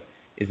wrote, but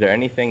is there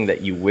anything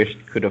that you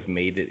wished could have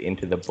made it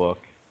into the book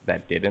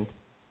that didn't?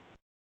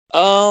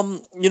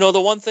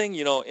 The one thing,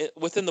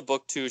 within the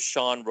book too,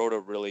 Sean wrote a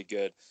really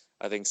good,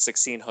 I think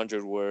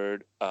 1,600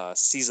 word,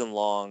 season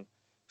long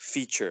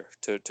feature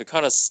to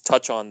kind of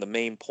touch on the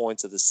main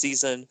points of the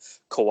season,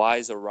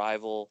 Kawhi's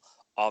arrival,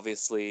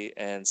 obviously,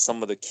 and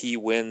some of the key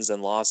wins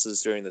and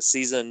losses during the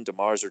season,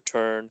 DeMar's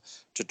return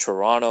to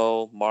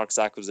Toronto, Mark's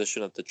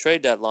acquisition at the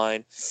trade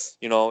deadline.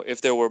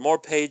 If there were more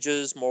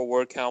pages, more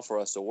word count for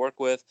us to work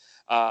with,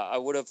 I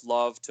would have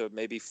loved to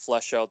maybe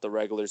flesh out the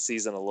regular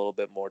season a little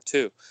bit more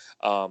too.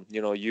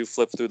 You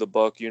flip through the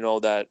book,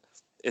 that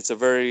it's a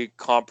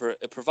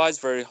it provides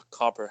very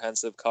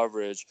comprehensive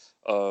coverage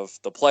of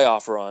the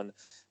playoff run.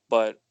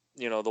 But,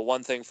 the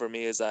one thing for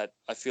me is that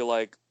I feel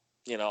like,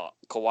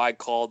 Kawhi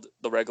called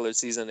the regular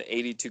season an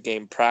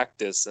 82-game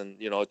practice,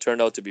 and, it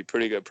turned out to be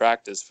pretty good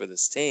practice for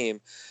this team.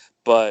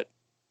 But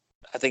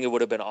I think it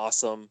would have been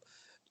awesome,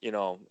 in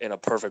a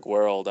perfect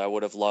world. I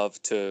would have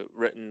loved to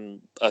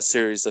written a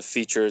series of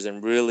features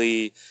and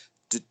really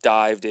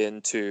dived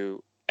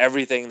into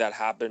everything that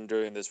happened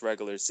during this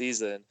regular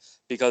season,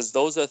 because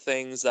those are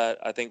things that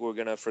I think we're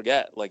going to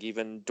forget, like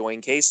even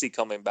Dwayne Casey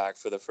coming back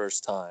for the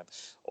first time,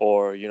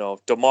 or,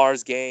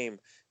 DeMar's game,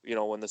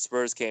 when the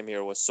Spurs came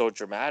here was so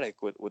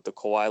dramatic with the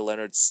Kawhi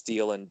Leonard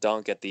steal and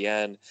dunk at the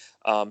end.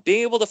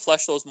 Being able to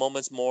flesh those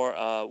moments more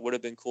would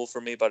have been cool for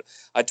me, but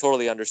I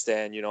totally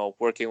understand,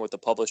 working with the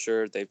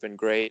publisher, they've been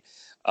great.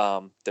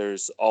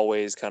 There's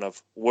always kind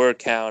of word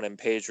count and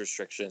page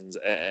restrictions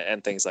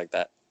and things like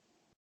that.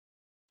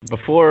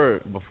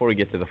 Before we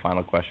get to the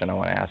final question, I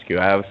want to ask you,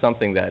 I have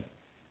something that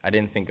I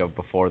didn't think of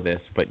before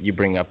this, but you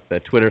bring up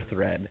the Twitter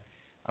thread.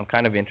 I'm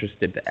kind of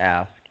interested to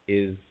ask,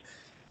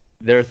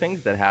 there are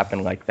things that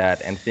happen like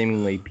that, and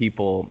seemingly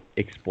people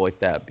exploit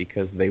that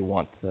because they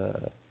want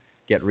to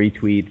get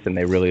retweets and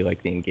they really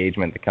like the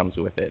engagement that comes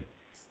with it.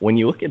 When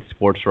you look at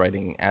sports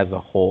writing as a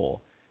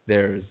whole,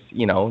 there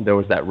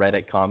was that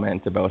Reddit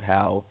comment about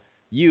how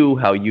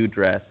you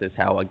dress is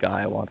how a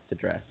guy wants to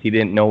dress. He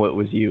didn't know it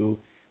was you,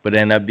 but it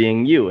ended up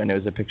being you, and it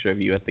was a picture of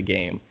you at the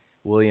game.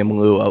 William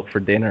Lou out for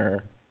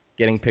dinner,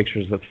 getting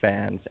pictures with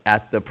fans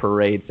at the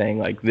parade saying,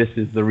 like, this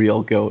is the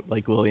real GOAT,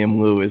 like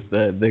William Lou is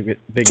the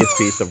biggest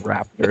piece of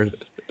Raptors,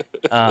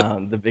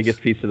 the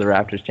biggest piece of the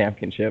Raptors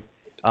championship.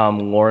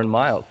 Lauren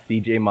Miles,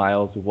 CJ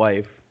Miles'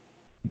 wife,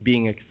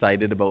 being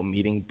excited about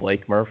meeting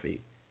Blake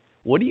Murphy.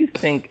 What do you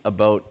think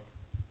about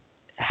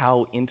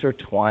how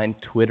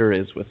intertwined Twitter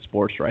is with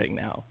sports writing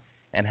now,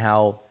 and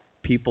how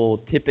people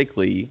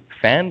typically,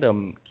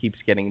 fandom keeps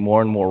getting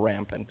more and more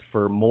rampant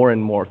for more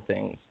and more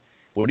things?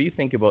 What do you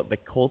think about the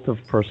cult of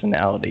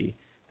personality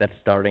that's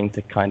starting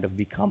to kind of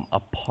become a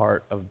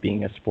part of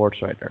being a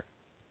sports writer?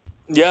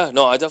 Yeah,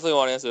 no, I definitely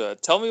want to answer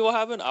that. Tell me what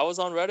happened. I was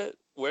on Reddit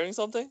wearing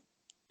something.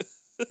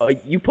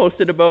 You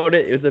posted about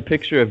it. It was a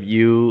picture of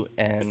you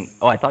and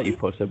I thought you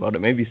posted about it.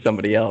 Maybe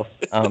somebody else.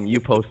 You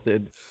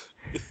posted,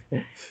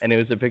 and it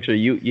was a picture.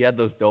 You had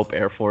those dope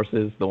Air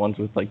Forces, the ones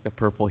with like the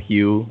purple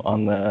hue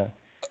on the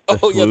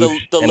Oh yeah,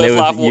 swoosh, the and it live was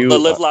laugh you. the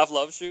live laugh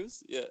love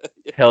shoes. Yeah.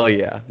 Hell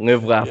yeah,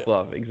 live, laugh, Yeah.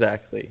 love,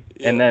 exactly.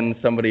 Yeah. And then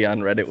somebody on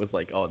Reddit was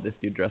like, "Oh, this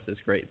dude dresses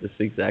great. This is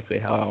exactly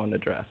how I want to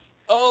dress."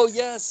 Oh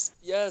yes,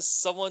 yes.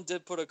 Someone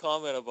did put a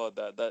comment about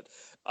that. That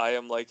I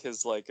am like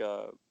his like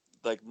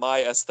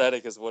my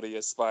aesthetic is what he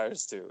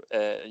aspires to.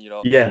 And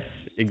Yes,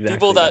 exactly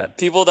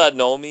people that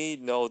know me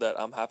know that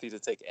I'm happy to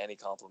take any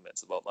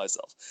compliments about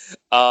myself.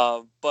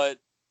 But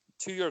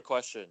to your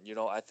question,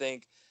 I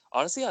think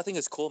honestly, I think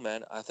it's cool,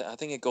 man. I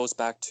think it goes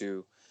back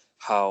to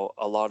how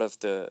a lot of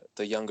the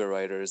younger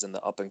writers and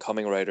the up and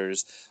coming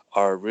writers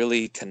are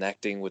really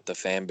connecting with the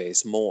fan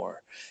base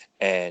more.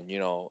 And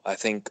I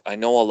think I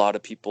know a lot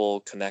of people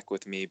connect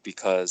with me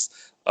because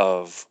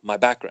of my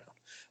background.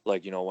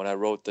 Like when I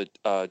wrote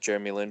the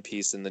Jeremy Lin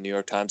piece in the New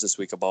York Times this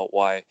week about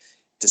why,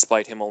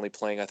 despite him only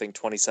playing I think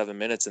 27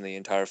 minutes in the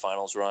entire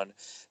finals run,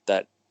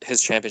 that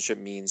his championship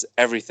means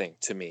everything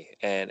to me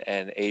and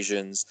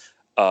Asians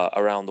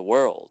around the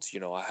world.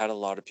 I had a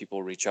lot of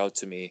people reach out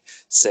to me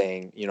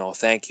saying,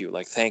 thank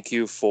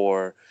you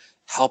for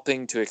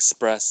helping to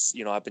express.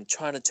 I've been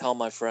trying to tell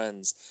my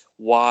friends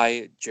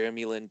why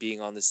Jeremy Lin being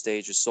on the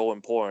stage is so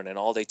important, and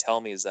all they tell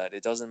me is that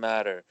it doesn't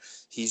matter.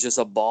 He's just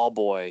a ball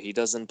boy. He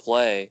doesn't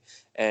play.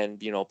 And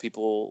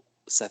people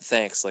said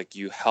thanks, like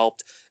you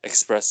helped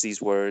express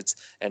these words,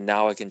 and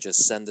now I can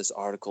just send this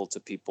article to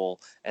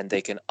people and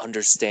they can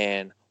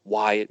understand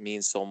why it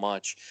means so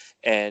much.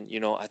 And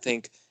I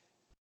think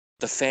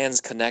the fans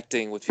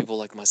connecting with people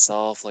like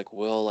myself, like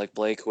Will, like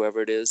Blake,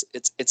 whoever it is,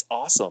 it's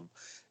awesome.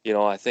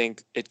 I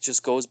think it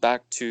just goes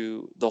back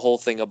to the whole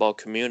thing about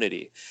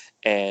community.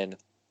 And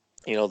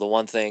the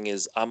one thing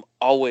is I'm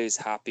always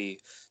happy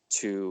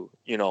to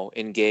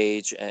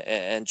engage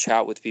and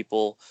chat with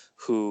people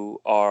who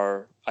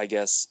are, I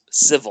guess,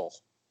 civil.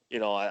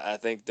 I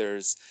think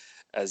there's,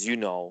 as you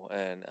know,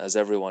 and as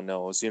everyone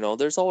knows,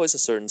 there's always a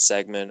certain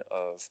segment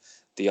of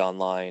the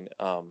online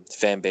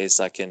fan base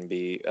that can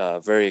be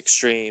very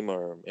extreme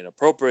or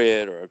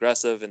inappropriate or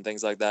aggressive and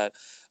things like that.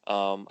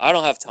 I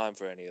don't have time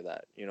for any of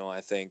that.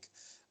 I think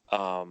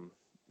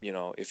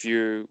if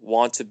you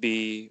want to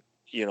be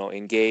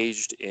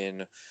engaged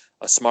in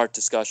a smart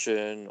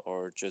discussion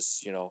or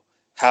just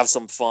have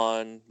some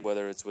fun,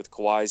 whether it's with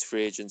Kawhi's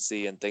free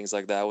agency and things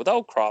like that,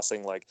 without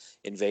crossing, like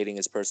invading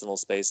his personal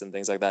space and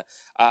things like that.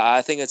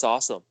 I think it's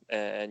awesome.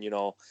 And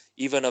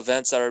even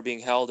events that are being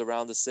held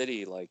around the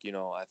city, like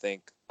I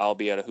think I'll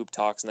be at a Hoop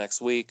Talks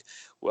next week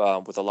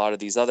with a lot of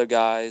these other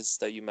guys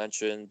that you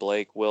mentioned,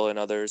 Blake, Will, and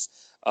others.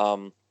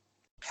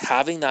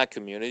 Having that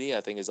community, I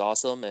think, is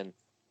awesome. And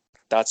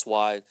that's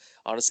why,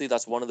 honestly,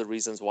 that's one of the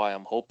reasons why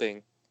I'm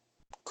hoping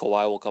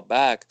Kawhi will come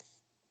back.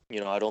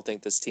 I don't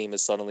think this team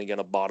is suddenly going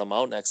to bottom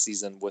out next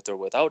season with or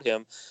without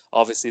him.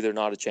 Obviously, they're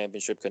not a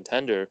championship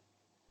contender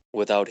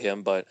without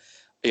him, but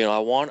I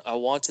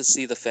want to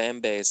see the fan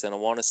base and I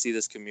want to see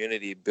this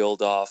community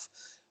build off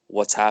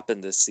what's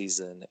happened this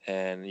season.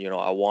 And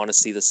I want to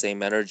see the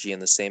same energy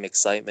and the same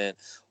excitement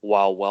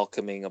while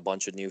welcoming a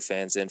bunch of new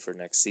fans in for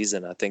next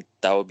season. I think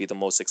that would be the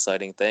most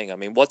exciting thing. I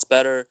mean, what's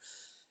better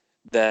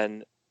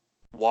than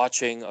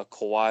watching a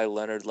Kawhi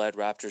Leonard-led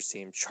Raptors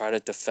team try to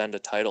defend a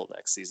title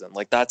next season?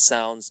 Like, that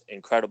sounds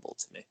incredible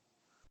to me.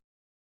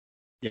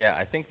 Yeah,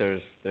 I think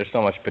there's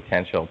so much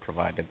potential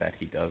provided that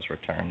he does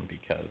return,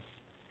 because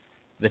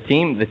the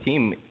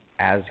team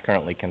as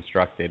currently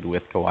constructed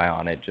with Kawhi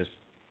on it just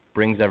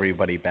brings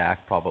everybody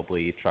back,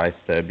 probably tries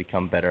to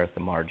become better at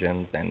the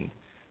margins and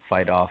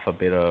fight off a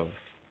bit of,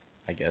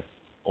 I guess,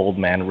 old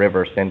man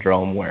river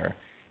syndrome, where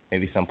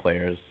maybe some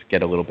players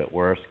get a little bit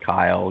worse,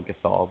 Kyle,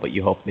 Gasol, but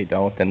you hope they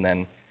don't. And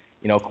then,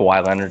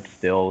 Kawhi Leonard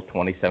still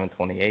 27,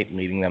 28,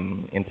 leading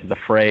them into the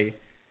fray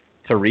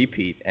to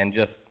repeat. And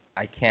just,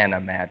 I can't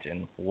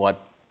imagine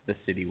what the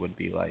city would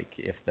be like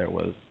if there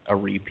was a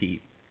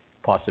repeat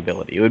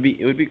possibility. It would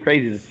be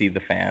crazy to see the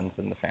fans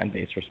and the fan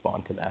base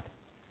respond to that.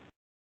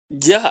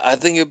 Yeah, I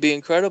think it'd be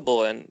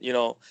incredible. And,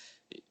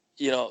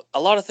 a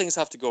lot of things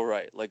have to go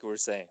right, like we were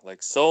saying.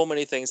 Like, so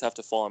many things have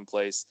to fall in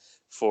place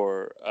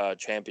for a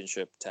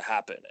championship to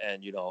happen.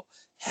 And,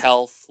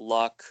 health,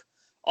 luck,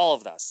 all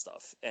of that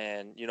stuff.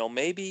 And,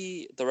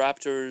 maybe the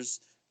Raptors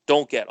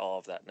don't get all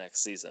of that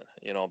next season,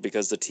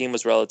 because the team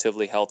was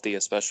relatively healthy,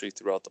 especially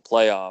throughout the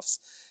playoffs,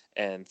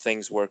 and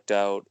things worked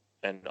out.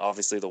 And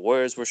obviously the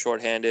Warriors were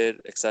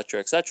shorthanded, et cetera,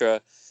 et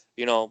cetera.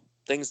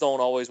 Things don't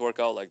always work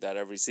out like that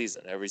every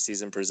season. Every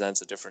season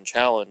presents a different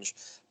challenge.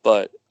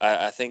 But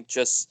I think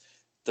just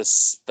the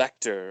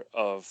specter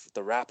of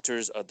the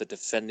Raptors are the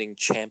defending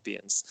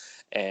champions,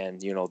 and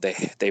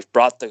they've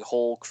brought the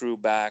whole crew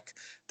back.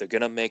 They're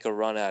gonna make a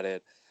run at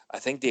it. I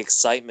think the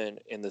excitement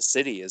in the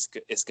city is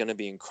going to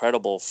be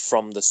incredible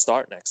from the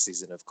start next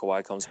season if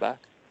Kawhi comes back.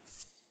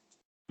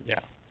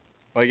 Yeah.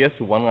 Well, I guess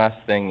one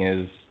last thing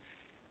is,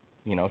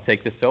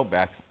 take the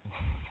soapbox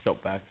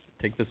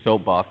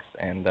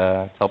and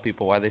tell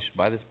people why they should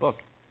buy this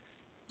book.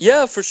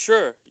 Yeah, for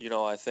sure.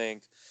 I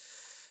think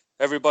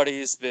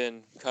everybody's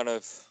been kind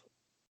of,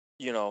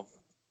 you know,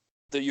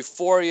 the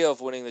euphoria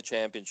of winning the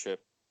championship,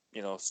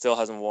 still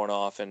hasn't worn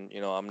off, and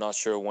I'm not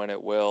sure when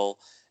it will.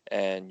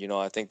 And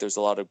I think there's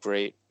a lot of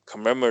great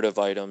commemorative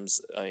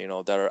items,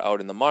 that are out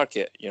in the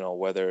market.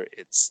 Whether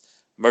it's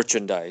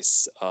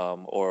merchandise,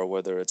 or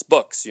whether it's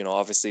books.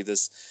 Obviously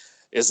this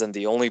isn't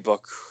the only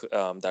book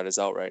that is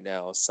out right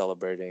now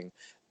celebrating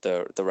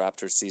the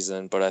Raptors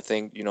season, but I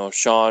think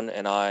Sean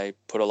and I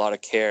put a lot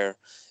of care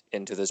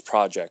into this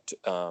project,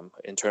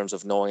 in terms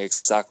of knowing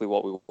exactly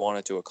what we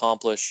wanted to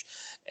accomplish,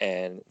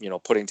 and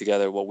putting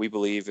together what we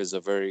believe is a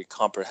very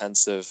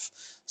comprehensive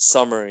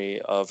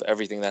summary of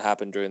everything that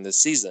happened during this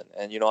season.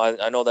 And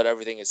I know that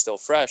everything is still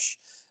fresh,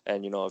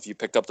 and if you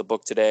picked up the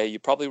book today, you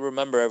probably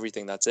remember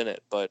everything that's in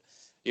it, but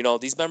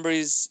these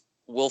memories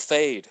will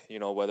fade,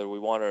 whether we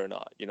want it or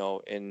not.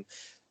 In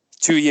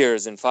 2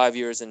 years, in 5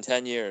 years, in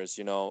 10 years,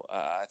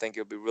 I think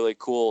it would be really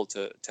cool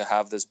to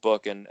have this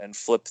book and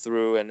flip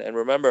through and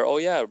remember,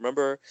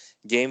 remember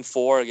game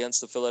 4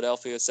 against the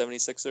Philadelphia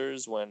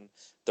 76ers when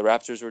the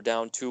Raptors were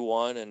down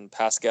 2-1 and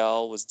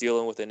Pascal was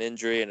dealing with an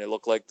injury and it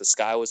looked like the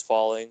sky was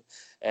falling.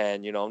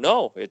 And,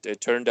 no,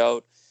 it turned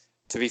out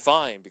to be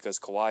fine because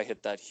Kawhi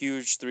hit that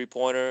huge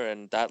 3-pointer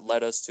and that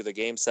led us to the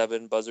game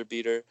 7 buzzer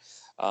beater.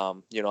 I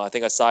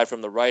think aside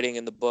from the writing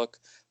in the book,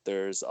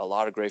 there's a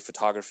lot of great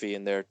photography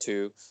in there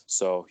too.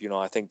 So,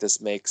 I think this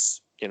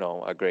makes,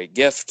 a great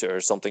gift or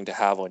something to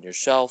have on your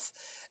shelf.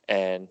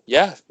 And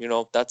yeah,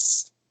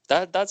 that's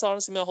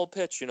honestly my whole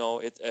pitch.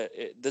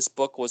 This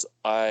book was,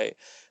 I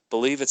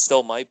believe it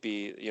still might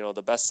be,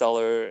 the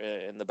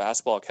bestseller in the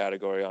basketball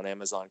category on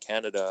Amazon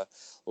Canada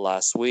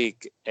last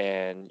week.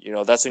 And,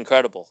 that's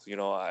incredible.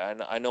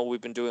 I know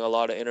we've been doing a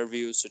lot of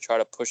interviews to try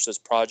to push this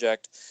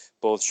project,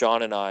 both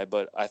Sean and I,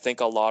 but I think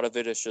a lot of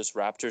it is just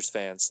Raptors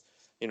fans.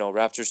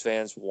 Raptors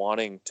fans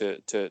wanting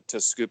to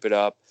scoop it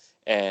up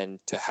and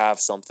to have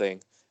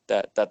something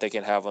that they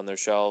can have on their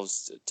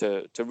shelves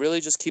to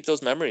really just keep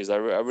those memories. I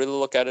really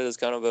look at it as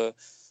kind of a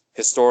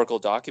historical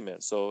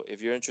document. So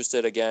if you're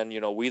interested, again,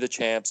 We the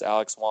Champs,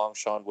 Alex Wong,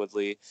 Sean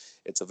Woodley,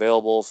 it's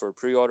available for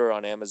pre-order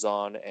on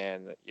Amazon.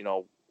 And,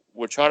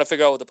 we're trying to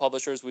figure out with the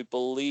publishers. We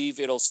believe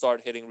it'll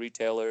start hitting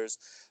retailers,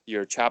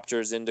 your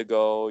Chapters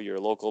Indigo, your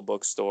local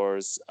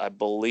bookstores, I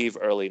believe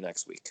early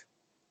next week.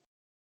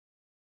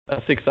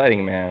 That's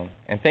exciting, man.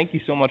 And thank you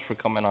so much for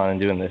coming on and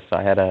doing this.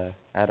 I had a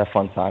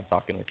fun time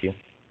talking with you.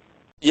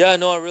 Yeah,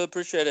 no, I really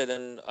appreciate it.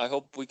 And I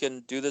hope we can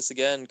do this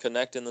again,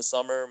 connect in the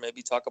summer,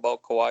 maybe talk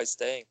about Kawhi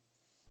staying.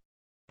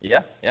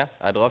 Yeah,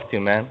 I'd love to,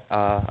 man.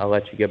 I'll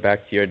let you get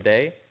back to your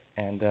day.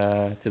 And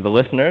to the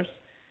listeners,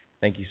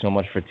 thank you so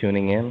much for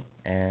tuning in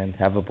and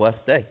have a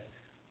blessed day.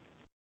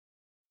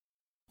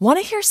 Want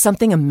to hear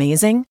something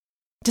amazing?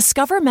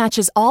 Discover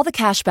matches all the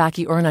cash back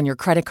you earn on your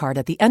credit card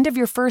at the end of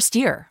your first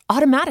year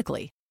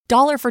automatically,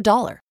 dollar for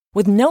dollar,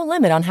 with no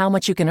limit on how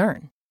much you can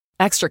earn.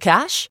 Extra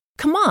cash?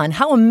 Come on,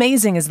 how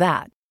amazing is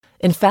that?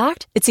 In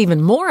fact, it's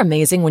even more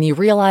amazing when you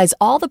realize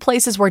all the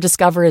places where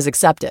Discover is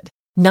accepted.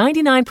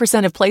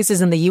 99% of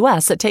places in the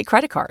U.S. that take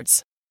credit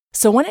cards.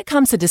 So when it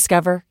comes to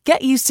Discover,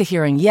 get used to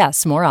hearing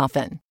yes more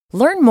often.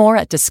 Learn more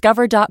at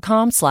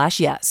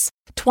discover.com/yes.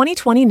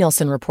 2020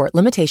 Nielsen Report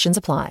limitations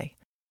apply.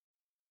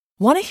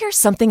 Want to hear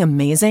something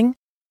amazing?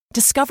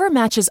 Discover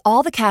matches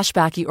all the cash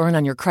back you earn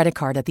on your credit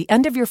card at the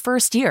end of your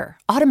first year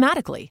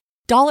automatically,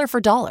 dollar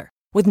for dollar,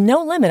 with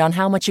no limit on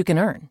how much you can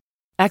earn.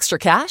 Extra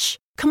cash?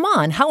 Come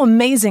on, how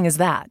amazing is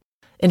that?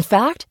 In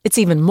fact, it's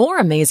even more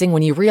amazing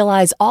when you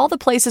realize all the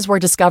places where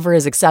Discover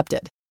is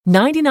accepted.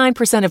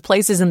 99% of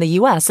places in the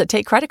U.S. that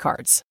take credit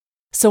cards.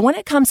 So when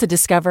it comes to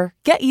Discover,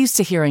 get used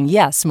to hearing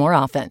yes more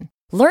often.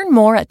 Learn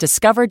more at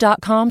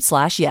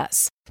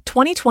discover.com/yes.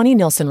 2020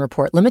 Nielsen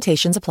Report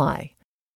limitations apply.